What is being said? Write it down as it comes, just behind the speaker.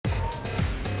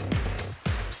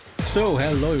So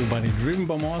hello everybody, Driven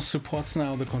by More supports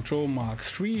now the Kontrol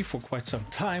Mk3 for quite some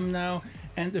time now,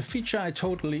 and a feature I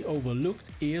totally overlooked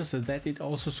is that it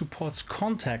also supports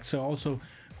Kontakt. So also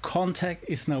Kontakt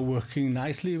is now working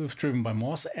nicely with Driven by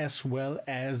More, as well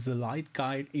as the light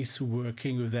guide is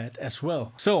working with that as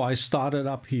well. So I started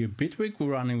up here Bitwig,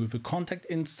 we're running with a Kontakt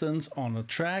instance on a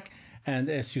track. And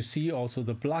as you see, also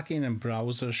the plugin and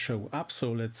browser show up.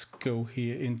 So let's go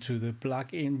here into the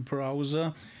plugin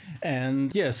browser.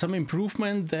 And yeah, some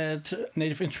improvement that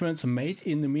Native Instruments made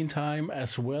in the meantime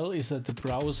as well is that the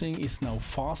browsing is now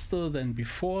faster than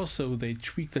before. So they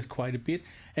tweaked it quite a bit.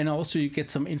 And also you get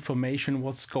some information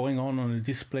what's going on the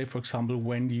display, for example,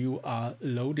 when you are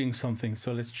loading something.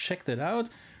 So let's check that out.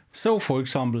 So for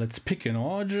example, let's pick an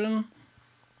origin.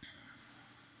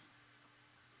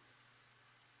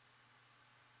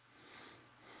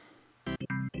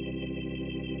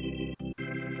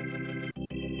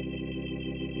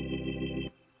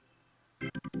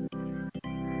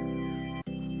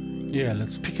 Yeah,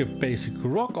 let's pick a basic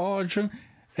rock origin,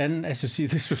 and as you see,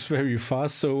 this was very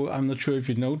fast, so I'm not sure if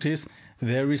you noticed,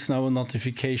 there is now a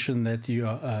notification that you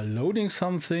are loading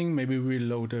something. Maybe we'll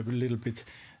load a little bit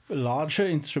larger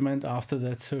instrument after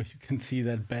that, so you can see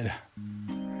that better.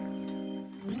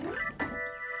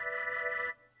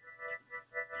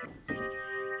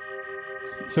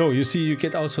 So you see, you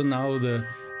get also now the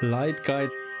light guide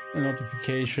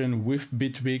notification with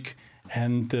Bitwig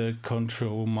and the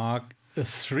Kontrol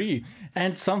Mk3.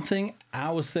 And something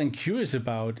I was then curious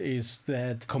about is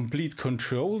that complete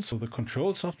control, so the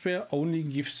control software only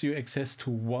gives you access to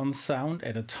one sound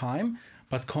at a time,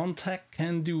 but Kontakt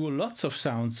can do lots of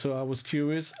sounds. So I was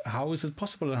curious, how is it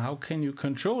possible and how can you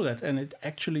control that? And it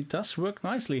actually does work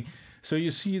nicely. So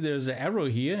you see there's an arrow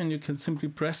here and you can simply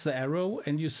press the arrow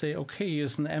and you say, okay,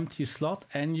 here's an empty slot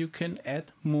and you can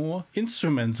add more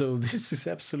instruments. So this is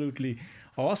absolutely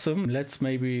awesome. Let's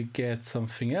maybe get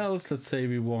something else. Let's say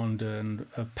we want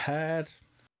a pad.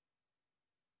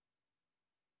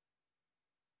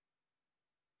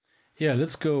 Yeah,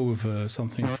 let's go with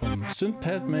something from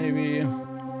SynthPad maybe.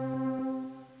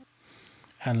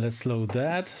 And let's load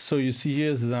that. So you see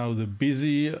here is now the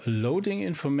busy loading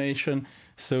information.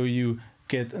 So you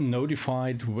get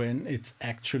notified when it's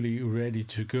actually ready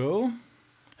to go.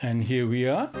 And here we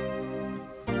are.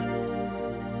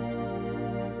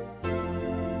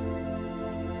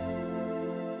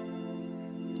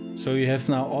 So you have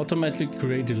now automatically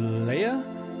created a layer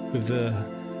with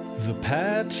the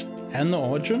pad and the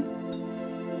origin.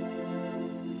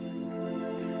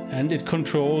 And it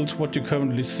controls what you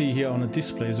currently see here on a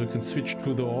display, so you can switch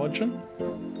to the origin.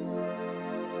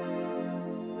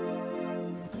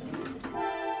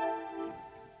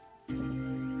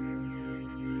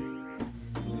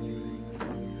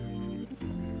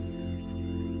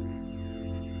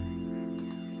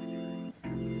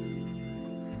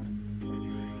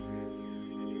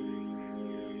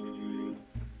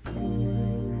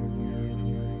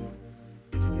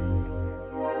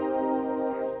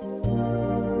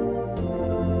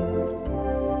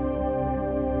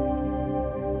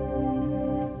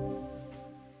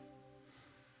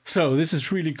 So this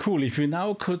is really cool. If you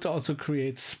now could also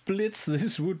create splits,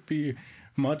 this would be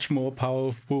much more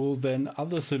powerful than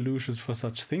other solutions for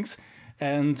such things.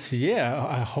 And yeah,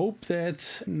 I hope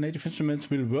that Native Instruments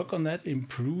will work on that,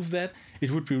 improve that.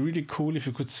 It would be really cool if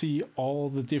you could see all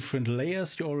the different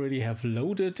layers you already have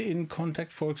loaded in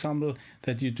Kontakt, for example,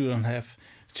 that you do not have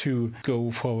to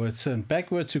go forwards and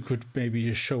backwards. You could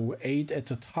maybe show 8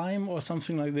 at a time or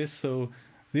something like this. So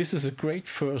this is a great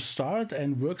first start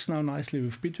and works now nicely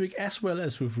with Bitwig as well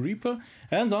as with Reaper.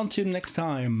 And until next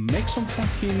time, make some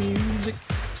funky music.